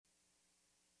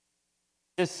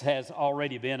This has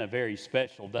already been a very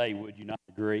special day, would you not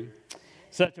agree?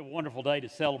 Such a wonderful day to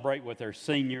celebrate with our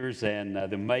seniors and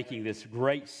them making this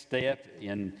great step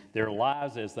in their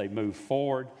lives as they move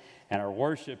forward, and our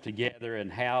worship together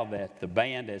and how that the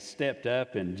band has stepped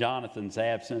up in Jonathan's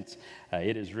absence.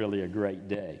 It is really a great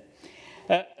day.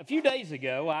 A few days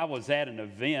ago, I was at an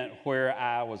event where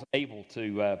I was able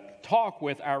to talk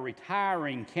with our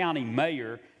retiring county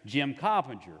mayor, Jim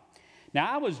Coppinger. Now,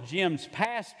 I was Jim's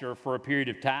pastor for a period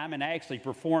of time and actually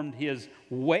performed his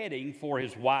wedding for he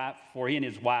and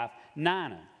his wife,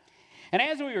 Nina. And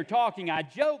as we were talking, I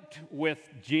joked with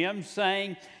Jim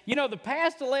saying, you know, the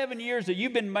past 11 years that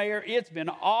you've been mayor, it's been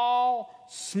all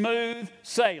smooth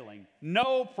sailing,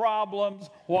 no problems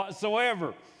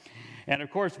whatsoever. And, of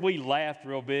course, we laughed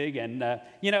real big. And, I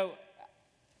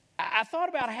thought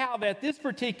about how that this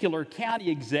particular county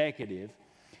executive,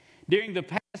 during the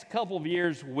past couple of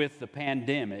years with the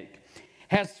pandemic,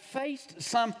 has faced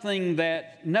something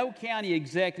that no county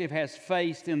executive has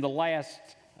faced in the last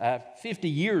 50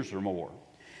 years or more.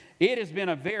 It has been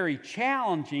a very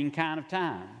challenging kind of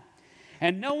time.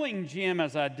 And knowing Jim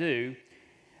as I do,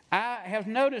 I have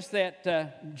noticed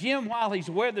that Jim, while he's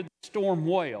weathered the storm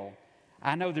well,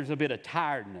 I know there's a bit of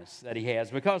tiredness that he has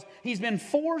because he's been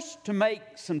forced to make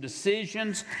some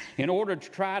decisions in order to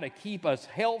try to keep us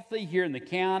healthy here in the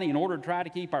county, in order to try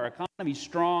to keep our economy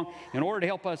strong, in order to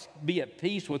help us be at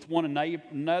peace with one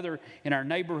another in our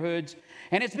neighborhoods.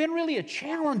 And it's been really a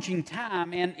challenging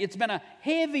time, and it's been a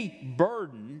heavy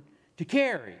burden to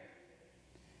carry.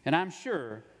 And I'm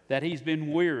sure that he's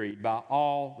been wearied by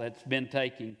all that's been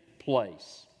taking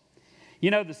place. You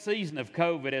know, the season of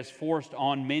COVID has forced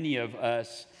on many of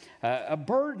us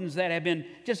burdens that have been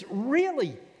just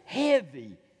really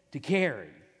heavy to carry.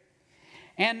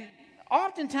 And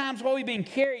oftentimes what we've been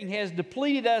carrying has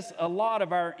depleted us a lot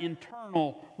of our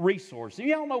internal resources.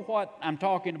 You all know what I'm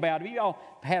talking about. You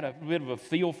all had a bit of a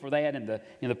feel for that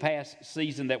in the past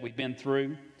season that we've been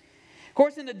through. Of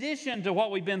course, in addition to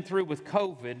what we've been through with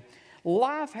COVID,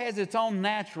 life has its own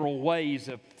natural ways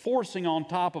of forcing on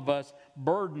top of us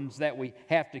burdens that we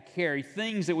have to carry,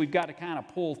 things that we've got to kind of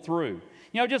pull through.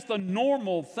 You know, just the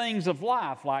normal things of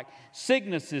life, like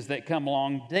sicknesses that come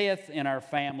along, death in our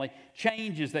family,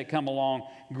 changes that come along,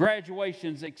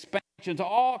 graduations, expansions,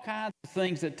 all kinds of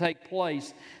things that take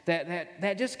place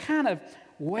that just kind of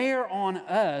wear on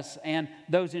us and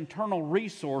those internal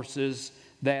resources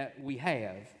that we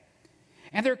have.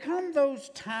 And there come those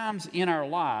times in our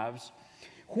lives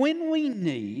when we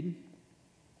need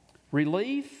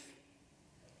relief,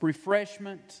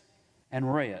 refreshment,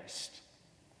 and rest.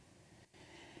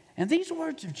 And these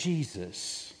words of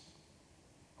Jesus,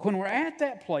 when we're at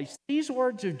that place, these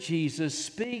words of Jesus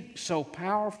speak so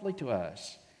powerfully to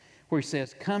us, where he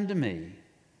says, "Come to me,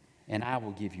 and I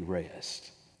will give you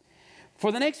rest."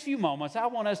 For the next few moments, I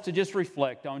want us to just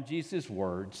reflect on Jesus'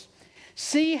 words.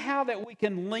 See how that we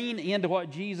can lean into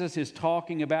what Jesus is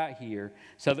talking about here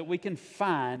so that we can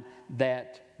find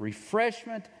that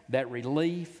refreshment, that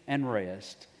relief, and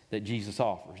rest that Jesus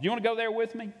offers. Do you want to go there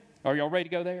with me? Are y'all ready to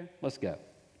go there? Let's go.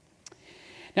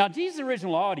 Now, Jesus'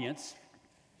 original audience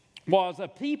was a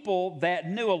people that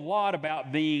knew a lot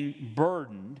about being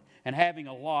burdened and having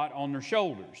a lot on their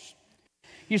shoulders.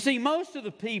 You see, most of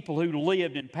the people who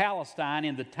lived in Palestine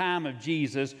in the time of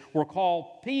Jesus were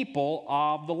called people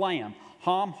of the land.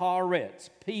 Ham Haaretz,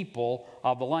 people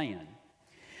of the land.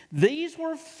 These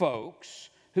were folks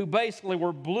who basically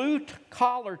were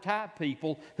blue-collar type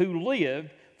people who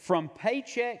lived from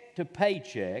paycheck to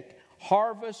paycheck,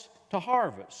 harvest to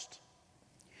harvest.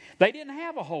 They didn't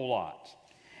have a whole lot,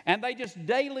 and they just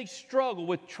daily struggled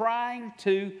with trying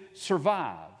to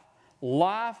survive.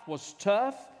 Life was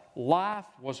tough. Life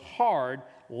was hard.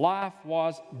 Life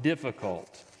was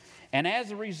difficult. And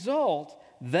as a result,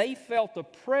 they felt the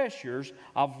pressures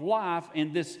of life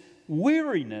and this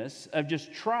weariness of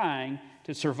just trying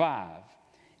to survive.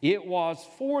 It was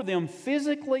for them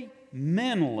physically,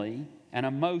 mentally, and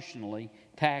emotionally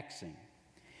taxing.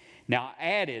 Now,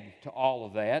 added to all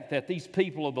of that these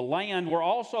people of the land were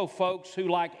also folks who,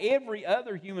 like every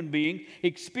other human being,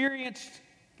 experienced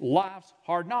life's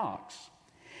hard knocks.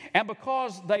 And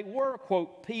because they were,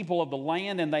 quote, people of the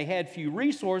land and they had few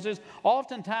resources,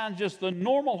 oftentimes just the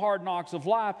normal hard knocks of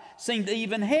life seemed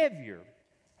even heavier.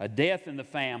 A death in the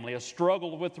family, a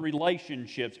struggle with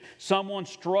relationships, someone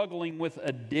struggling with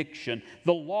addiction,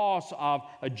 the loss of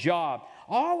a job.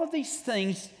 All of these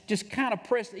things just kind of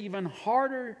pressed even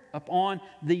harder upon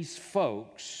these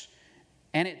folks.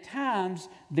 And at times,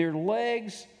 their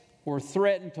legs were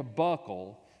threatened to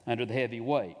buckle under the heavy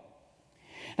weight.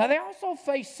 Now, they also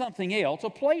faced something else, a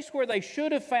place where they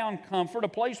should have found comfort, a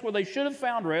place where they should have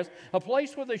found rest, a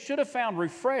place where they should have found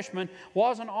refreshment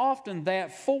wasn't often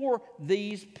that for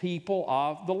these people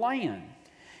of the land.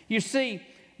 You see,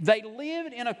 they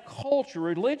lived in a culture,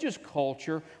 religious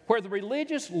culture, where the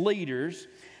religious leaders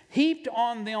heaped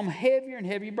on them heavier and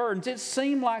heavier burdens. It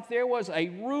seemed like there was a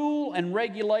rule and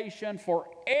regulation for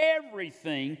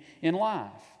everything in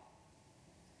life.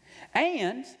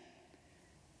 And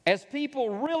as people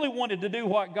really wanted to do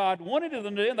what God wanted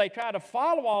them to do, and they tried to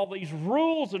follow all these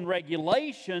rules and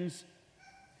regulations,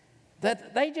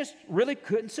 that they just really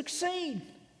couldn't succeed.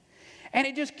 And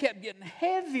it just kept getting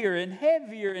heavier and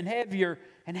heavier and heavier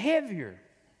and heavier.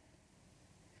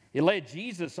 It led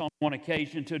Jesus on one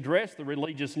occasion to address the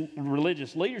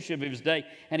religious leadership of his day,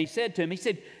 and he said to him,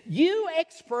 "You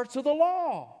experts of the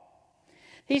law,"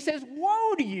 he says,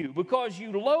 "woe to you, because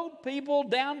you load people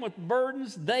down with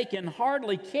burdens they can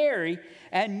hardly carry,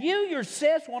 and you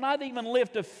yourselves will not even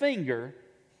lift a finger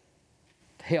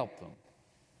to help them."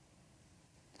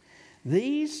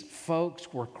 These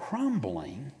folks were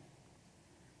crumbling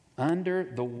under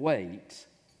the weight,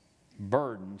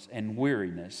 burdens, and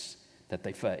weariness that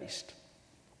they faced.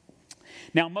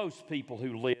 Now, most people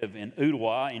who live in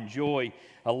Ottawa enjoy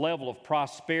a level of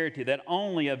prosperity that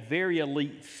only a very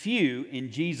elite few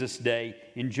in Jesus' day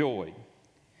enjoyed.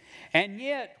 And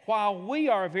yet, while we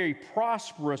are a very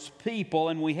prosperous people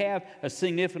and we have a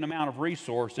significant amount of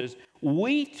resources,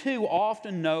 we too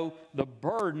often know the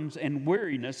burdens and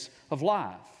weariness of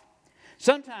life.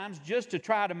 Sometimes, just to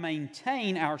try to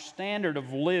maintain our standard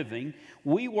of living,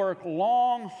 we work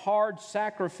long, hard,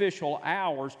 sacrificial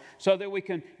hours so that we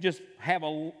can just have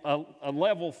a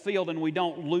level field and we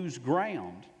don't lose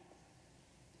ground.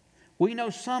 We know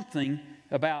something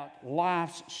about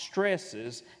life's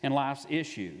stresses and life's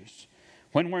issues.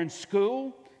 When we're in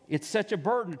school, it's such a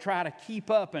burden to try to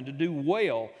keep up and to do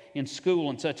well in school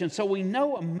and such. And so we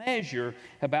know a measure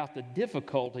about the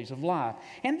difficulties of life.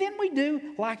 And then we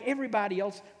do, like everybody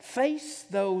else, face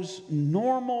those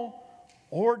normal,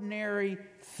 ordinary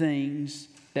things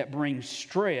that bring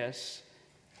stress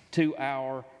to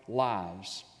our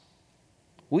lives.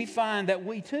 We find that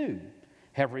we too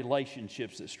have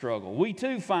relationships that struggle. We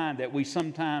too find that we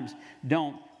sometimes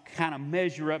don't kind of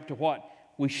measure up to what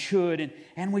we should,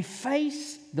 and we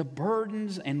face the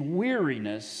burdens and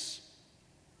weariness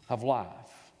of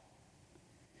life.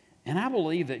 And I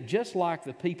believe that just like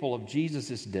the people of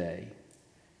Jesus' day,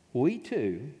 we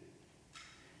too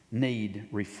need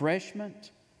refreshment,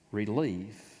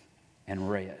 relief, and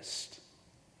rest.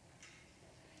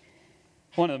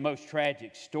 One of the most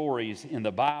tragic stories in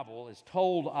the Bible is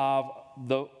told of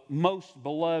the most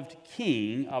beloved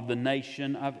king of the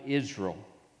nation of Israel.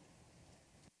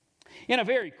 In a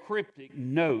very cryptic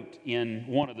note in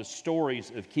one of the stories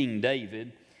of King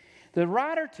David, the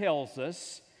writer tells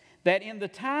us that in the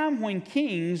time when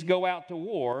kings go out to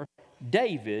war,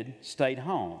 David stayed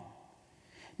home.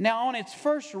 Now, on its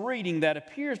first reading, that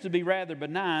appears to be rather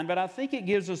benign, but I think it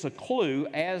gives us a clue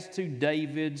as to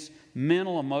David's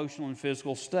mental, emotional, and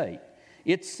physical state.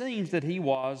 It seems that he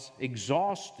was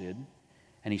exhausted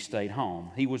and he stayed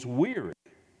home. He was weary,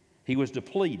 he was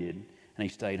depleted, and he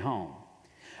stayed home.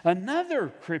 Another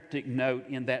cryptic note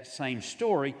in that same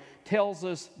story tells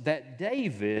us that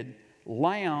David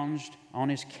lounged on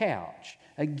his couch.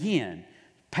 Again,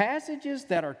 passages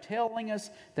that are telling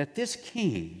us that this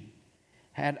king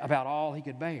had about all he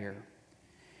could bear.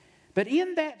 But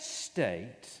in that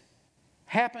state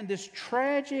happened this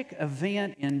tragic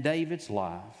event in David's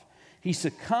life. He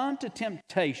succumbed to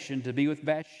temptation to be with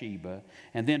Bathsheba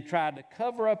and then tried to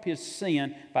cover up his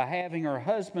sin by having her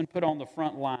husband put on the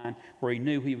front line where he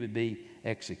knew he would be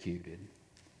executed.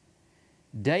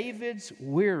 David's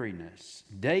weariness,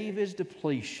 David's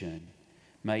depletion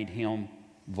made him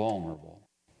vulnerable.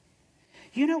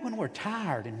 You know, when we're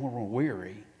tired and when we're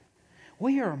weary,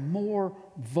 we are more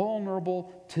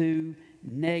vulnerable to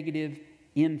negative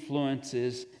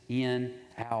influences in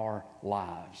our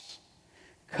lives.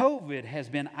 COVID has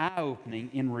been eye-opening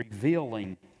in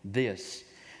revealing this.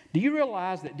 Do you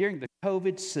realize that during the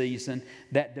COVID season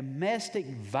that domestic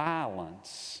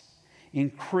violence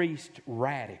increased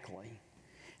radically?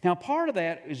 Now, part of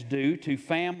that is due to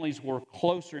families were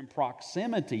closer in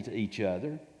proximity to each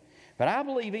other, but I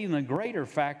believe even a greater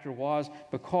factor was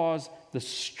because the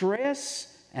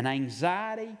stress and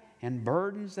anxiety and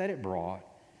burdens that it brought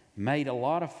made a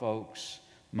lot of folks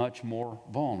much more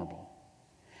vulnerable.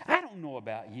 I don't know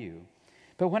about you,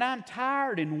 but when I'm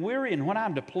tired and weary and when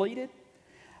I'm depleted,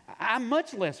 I'm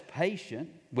much less patient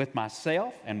with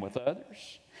myself and with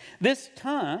others. This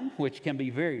tongue, which can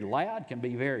be very loud, can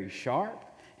be very sharp,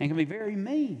 and can be very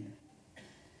mean.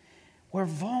 We're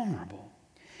vulnerable.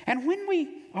 And when we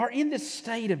are in this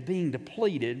state of being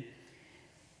depleted,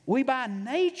 we by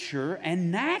nature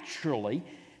and naturally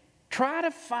try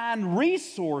to find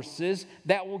resources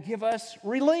that will give us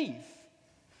relief.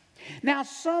 Now,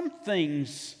 some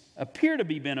things appear to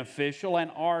be beneficial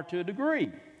and are to a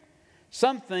degree.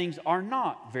 Some things are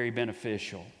not very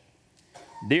beneficial.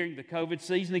 During the COVID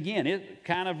season, again, it's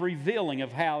kind of revealing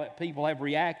of how that people have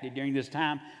reacted during this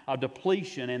time of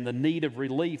depletion and the need of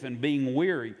relief and being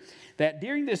weary. That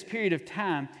during this period of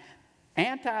time,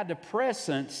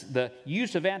 antidepressants, the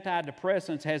use of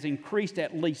antidepressants has increased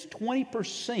at least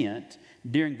 20%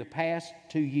 during the past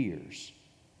 2 years.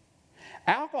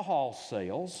 Alcohol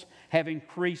sales have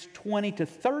increased 20 to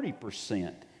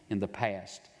 30% in the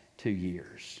past 2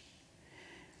 years.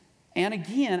 And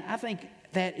again, I think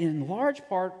that in large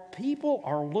part, people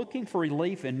are looking for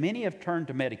relief, and many have turned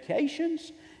to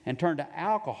medications and turned to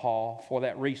alcohol for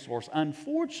that resource.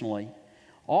 Unfortunately,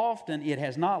 often it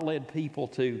has not led people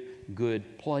to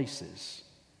good places.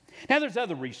 Now, there's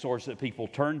other resources that people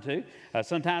turn to.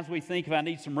 Sometimes we think if I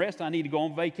need some rest, I need to go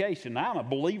on vacation. Now, I'm a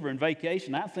believer in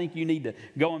vacation. I think you need to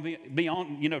go and be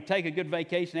on, take a good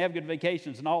vacation, have good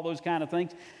vacations and all those kind of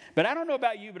things. But I don't know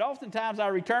about you, but oftentimes I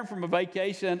return from a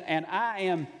vacation and I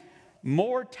am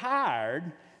more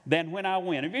tired than when I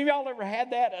went. Have y'all ever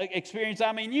had that experience?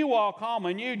 I mean, you walk home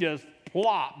and you just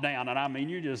plop down, and I mean,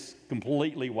 you're just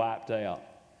completely wiped out.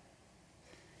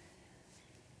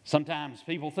 Sometimes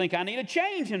people think I need a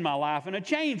change in my life, and a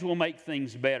change will make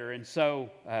things better. And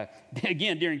so,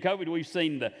 again, during COVID, we've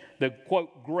seen the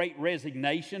quote, great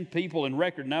resignation. People in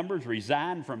record numbers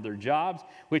resign from their jobs,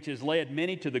 which has led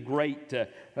many to the great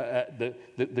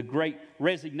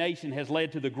resignation has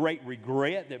led to the great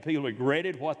regret, that people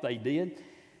regretted what they did.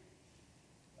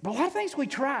 But a lot of things we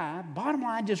try, bottom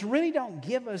line, just really don't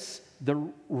give us the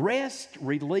rest,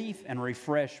 relief, and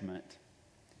refreshment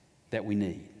that we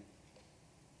need.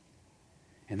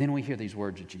 And then we hear these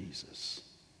words of Jesus.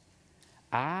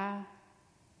 I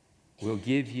will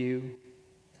give you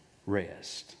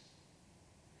rest.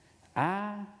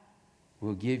 I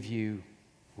will give you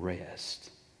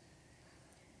rest.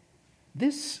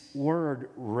 This word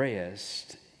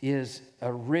rest is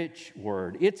a rich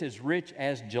word. It's as rich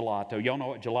as gelato. Y'all know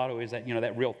what gelato is?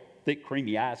 That real thick,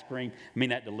 creamy ice cream. I mean,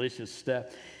 that delicious stuff.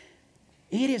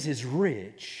 It is as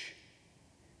rich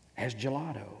as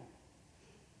gelato.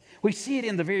 We see it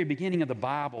in the very beginning of the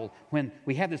Bible when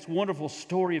we have this wonderful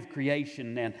story of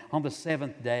creation, and on the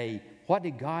seventh day, what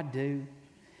did God do?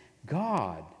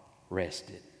 God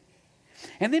rested.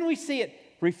 And then we see it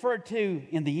referred to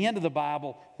in the end of the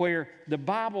Bible, where the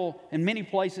Bible in many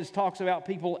places talks about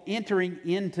people entering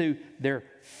into their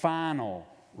final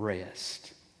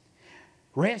rest.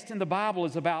 Rest in the Bible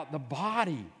is about the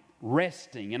body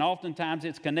resting, and oftentimes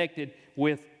it's connected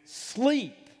with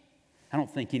sleep. I don't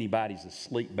think anybody's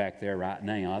asleep back there right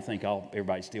now. I think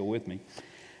everybody's still with me.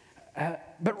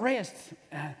 But rest,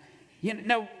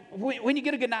 when you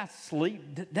get a good night's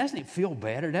sleep, doesn't it feel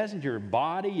better? Doesn't your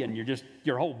body and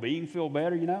your whole being feel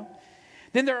better,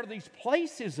 Then there are these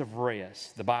places of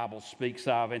rest the Bible speaks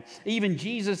of, and even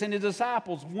Jesus and his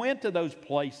disciples went to those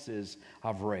places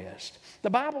of rest. The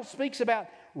Bible speaks about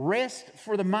rest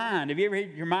for the mind. Have you ever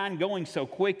had your mind going so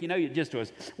quick, it just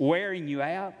was wearing you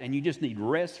out, and you just need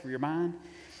rest for your mind?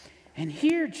 And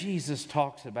here Jesus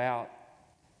talks about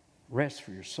rest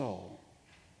for your soul.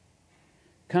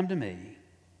 Come to me,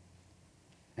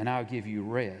 and I'll give you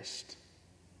rest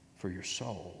for your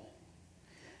soul.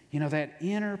 That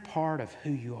inner part of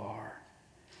who you are,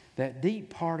 that deep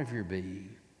part of your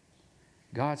being,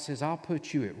 God says, I'll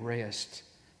put you at rest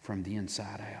from the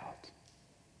inside out.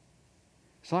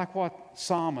 It's like what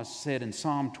Psalmist said in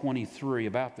Psalm 23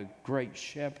 about the great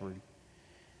shepherd,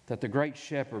 that the great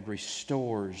shepherd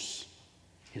restores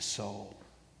his soul.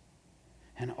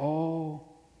 And oh,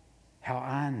 how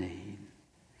I need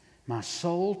my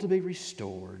soul to be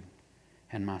restored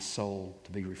and my soul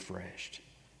to be refreshed.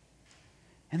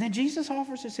 And then Jesus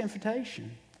offers this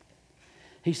invitation.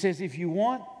 He says, if you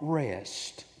want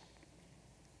rest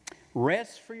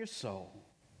for your soul,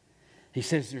 he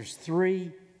says there's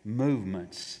 3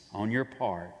 movements on your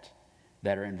part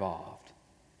that are involved.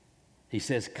 He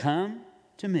says, come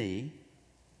to me,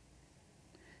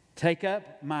 take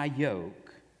up my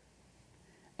yoke,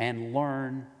 and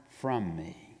learn from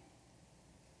me.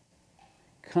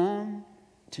 Come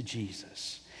to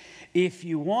Jesus. If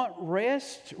you want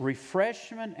rest,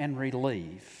 refreshment, and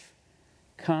relief,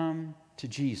 come to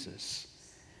Jesus.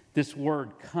 This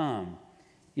word come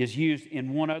is used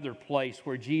in one other place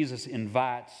where Jesus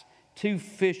invites 2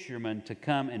 fishermen to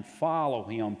come and follow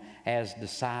him as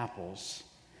disciples.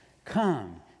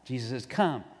 Come, Jesus says,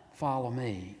 come, follow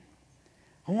me.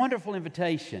 A wonderful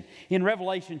invitation. In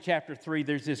Revelation chapter 3,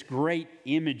 there's this great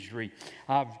imagery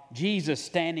of Jesus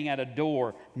standing at a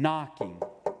door knocking.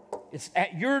 It's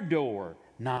at your door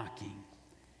knocking.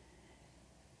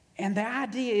 And the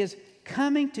idea is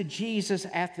coming to Jesus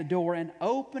at the door and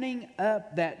opening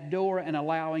up that door and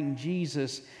allowing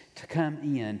Jesus to come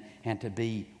in and to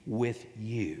be with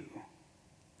you.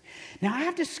 Now,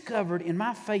 I've discovered in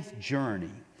my faith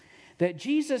journey that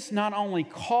Jesus not only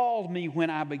called me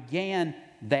when I began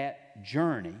that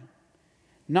journey,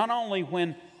 not only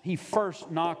when He first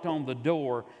knocked on the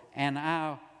door and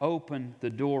I opened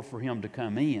the door for Him to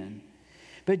come in,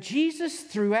 but Jesus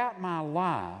throughout my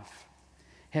life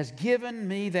has given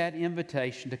me that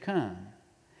invitation to come.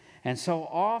 And so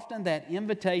often that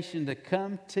invitation to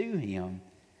come to Him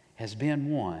has been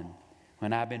one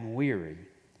when I've been weary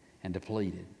and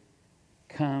depleted.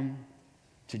 Come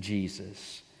to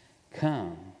Jesus.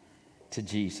 Come to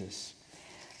Jesus.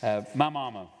 My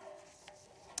mama,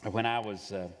 when I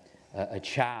was a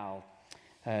child,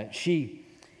 she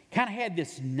kind of had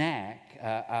this knack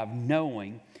of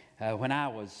knowing when I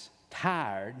was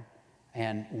tired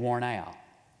and worn out.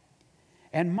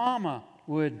 And Mama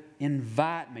would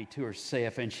invite me to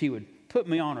herself, and she would put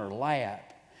me on her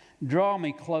lap, draw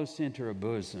me close into her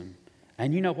bosom.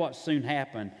 And you know what soon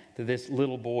happened to this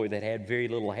little boy that had very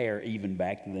little hair even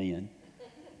back then?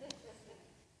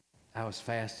 I was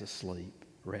fast asleep,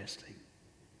 resting.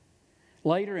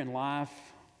 Later in life,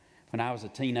 when I was a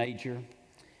teenager,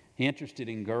 interested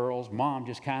in girls, Mom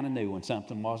just kind of knew when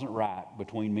something wasn't right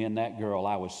between me and that girl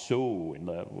I was so in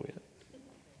love with.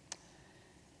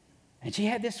 And she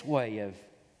had this way of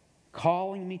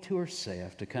calling me to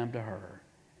herself to come to her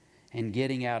and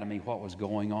getting out of me what was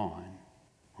going on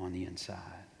the inside.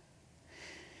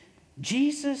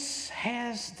 Jesus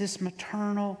has this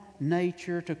maternal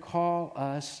nature to call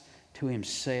us to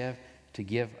Himself, to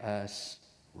give us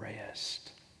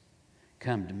rest.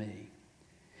 Come to me.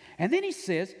 And then He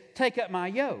says, take up my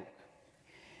yoke.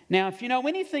 Now, if you know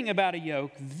anything about a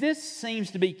yoke, this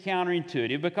seems to be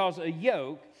counterintuitive because a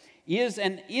yoke is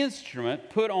an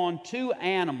instrument put on two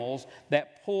animals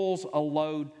that pulls a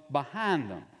load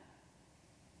behind them.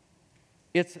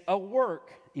 It's a work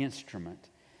instrument.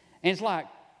 And it's like,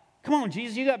 come on,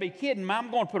 Jesus, you got to be kidding me. I'm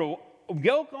going to put a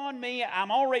yoke on me. I'm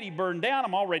already burned down.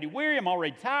 I'm already weary. I'm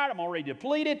already tired. I'm already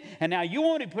depleted. And now you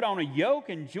want me to put on a yoke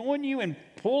and join you in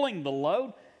pulling the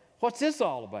load? What's this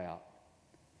all about?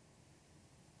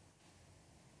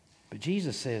 But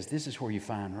Jesus says this is where you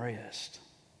find rest.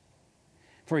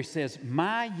 For He says,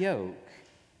 my yoke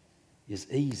is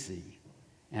easy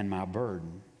and my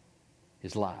burden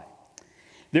is light.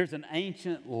 There's an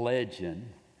ancient legend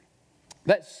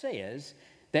that says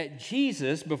that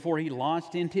Jesus, before He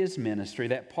launched into His ministry,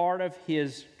 that part of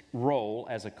His role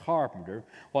as a carpenter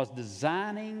was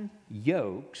designing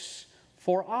yokes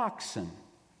for oxen.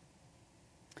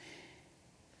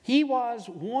 He was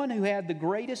one who had the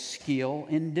greatest skill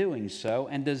in doing so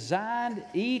and designed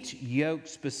each yoke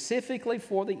specifically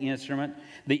for the instrument,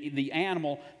 the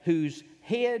animal whose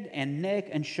head and neck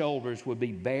and shoulders would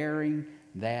be bearing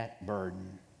that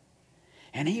burden.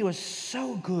 And He was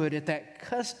so good at that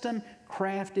custom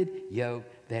crafted yoke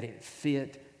that it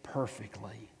fit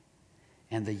perfectly.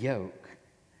 And the yoke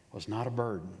was not a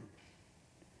burden,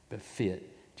 but fit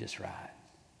just right.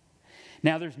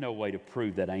 Now, there's no way to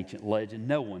prove that ancient legend.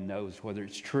 No one knows whether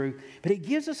it's true. But it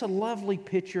gives us a lovely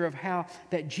picture of how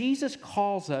that Jesus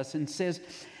calls us and says,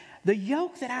 the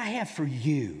yoke that I have for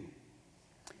you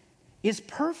is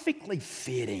perfectly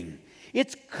fitting.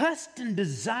 It's custom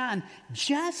designed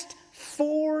just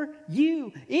for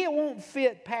you. It won't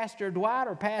fit Pastor Dwight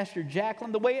or Pastor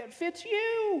Jacqueline the way it fits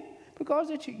you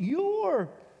because it's your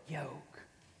yoke.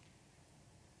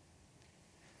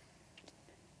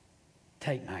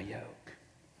 Take my yoke.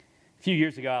 A few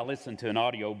years ago, I listened to an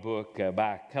audio book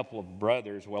by a couple of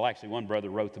brothers. Well, actually, one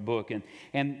brother wrote the book, and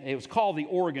it was called The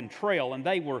Oregon Trail. And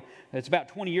it's about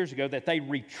 20 years ago that they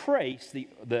retraced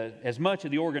as much of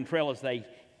the Oregon Trail as they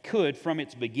could from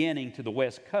its beginning to the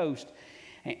West Coast.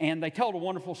 And they told a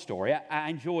wonderful story. I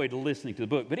enjoyed listening to the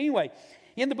book. But anyway,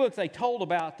 in the book, they told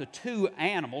about the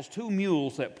two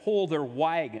mules that pulled their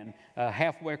wagon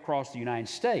halfway across the United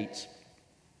States.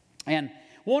 And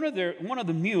one of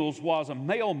the mules was a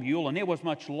male mule, and it was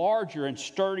much larger and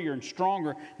sturdier and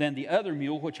stronger than the other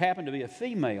mule, which happened to be a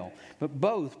female. But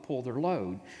both pulled their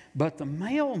load. But the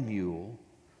male mule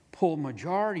pulled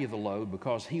majority of the load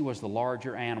because he was the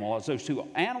larger animal. As those two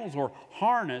animals were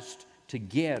harnessed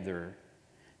together,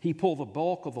 he pulled the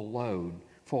bulk of the load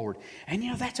forward. And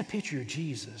that's a picture of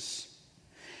Jesus.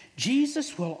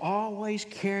 Jesus will always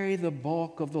carry the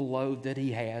bulk of the load that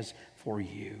He has for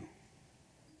you.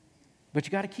 But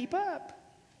you got to keep up.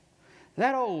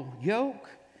 That old yoke,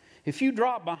 if you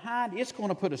drop behind, it's going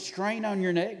to put a strain on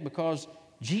your neck because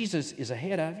Jesus is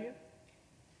ahead of you.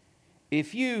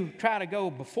 If you try to go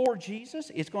before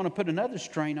Jesus, it's going to put another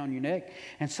strain on your neck.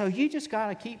 And so you just got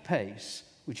to keep pace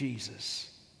with Jesus.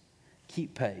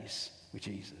 Keep pace with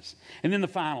Jesus. And then the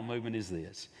final movement is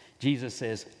this. Jesus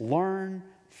says, learn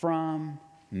from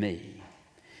me.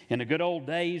 In the good old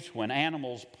days when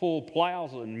animals pulled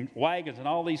plows and wagons and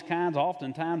all these kinds,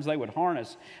 oftentimes they would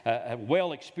harness a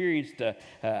well-experienced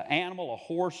animal, a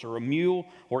horse or a mule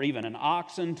or even an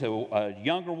oxen to a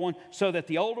younger one so that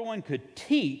the older one could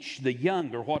teach the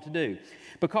younger what to do.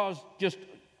 Because just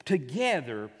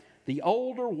together, the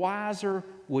older, wiser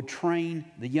would train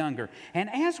the younger. And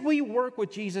as we work with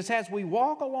Jesus, as we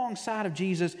walk alongside of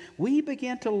Jesus, we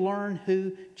begin to learn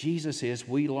who Jesus is.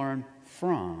 We learn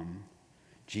from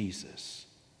Jesus.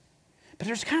 But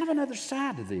there's kind of another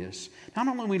side to this. Not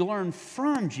only we learn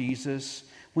from Jesus,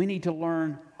 we need to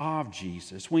learn of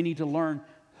Jesus. We need to learn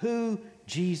who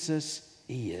Jesus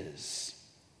is.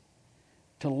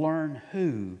 To learn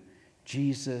who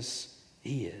Jesus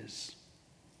is.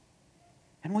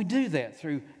 And we do that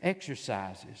through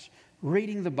exercises,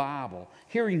 reading the Bible,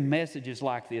 hearing messages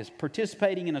like this,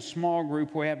 participating in a small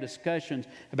group where we have discussions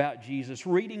about Jesus,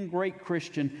 reading great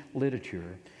Christian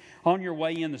literature. On your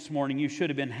way in this morning, you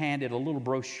should have been handed a little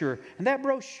brochure. And that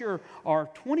brochure are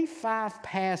 25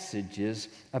 passages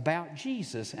about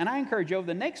Jesus. And I encourage you, over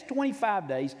the next 25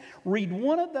 days, read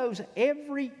one of those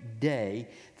every day.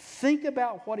 Think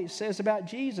about what it says about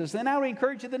Jesus. Then I would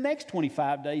encourage you the next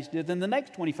 25 days, then the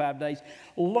next 25 days,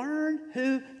 learn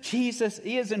who Jesus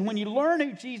is. And when you learn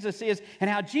who Jesus is and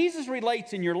how Jesus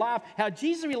relates in your life, how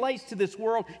Jesus relates to this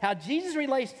world, how Jesus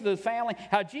relates to the family,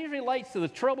 how Jesus relates to the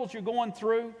troubles you're going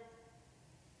through,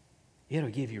 it'll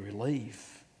give you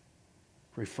relief,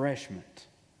 refreshment,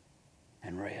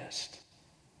 and rest.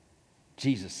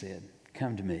 Jesus said,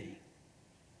 come to me,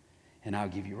 and I'll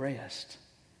give you rest.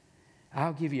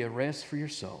 I'll give you a rest for your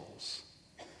souls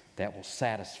that will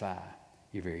satisfy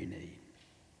your very need.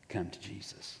 Come to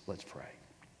Jesus. Let's pray.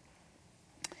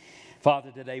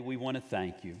 Father, today we want to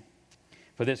thank you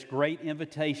for this great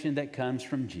invitation that comes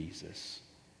from Jesus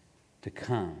to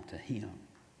come to Him.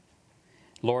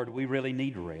 Lord, we really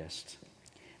need rest.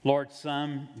 Lord,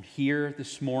 some here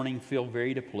this morning feel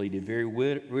very depleted, very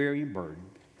weary and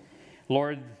burdened.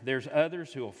 Lord, there's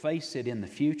others who will face it in the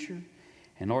future.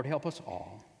 And Lord, help us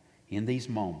all in these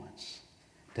moments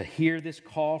to hear this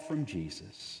call from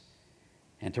Jesus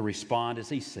and to respond as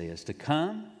He says, to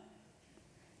come,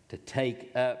 to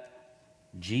take up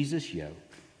Jesus' yoke,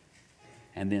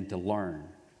 and then to learn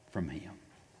from Him.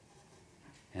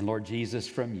 And Lord Jesus,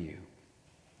 from you,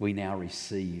 we now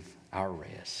receive our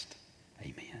rest.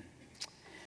 Amen.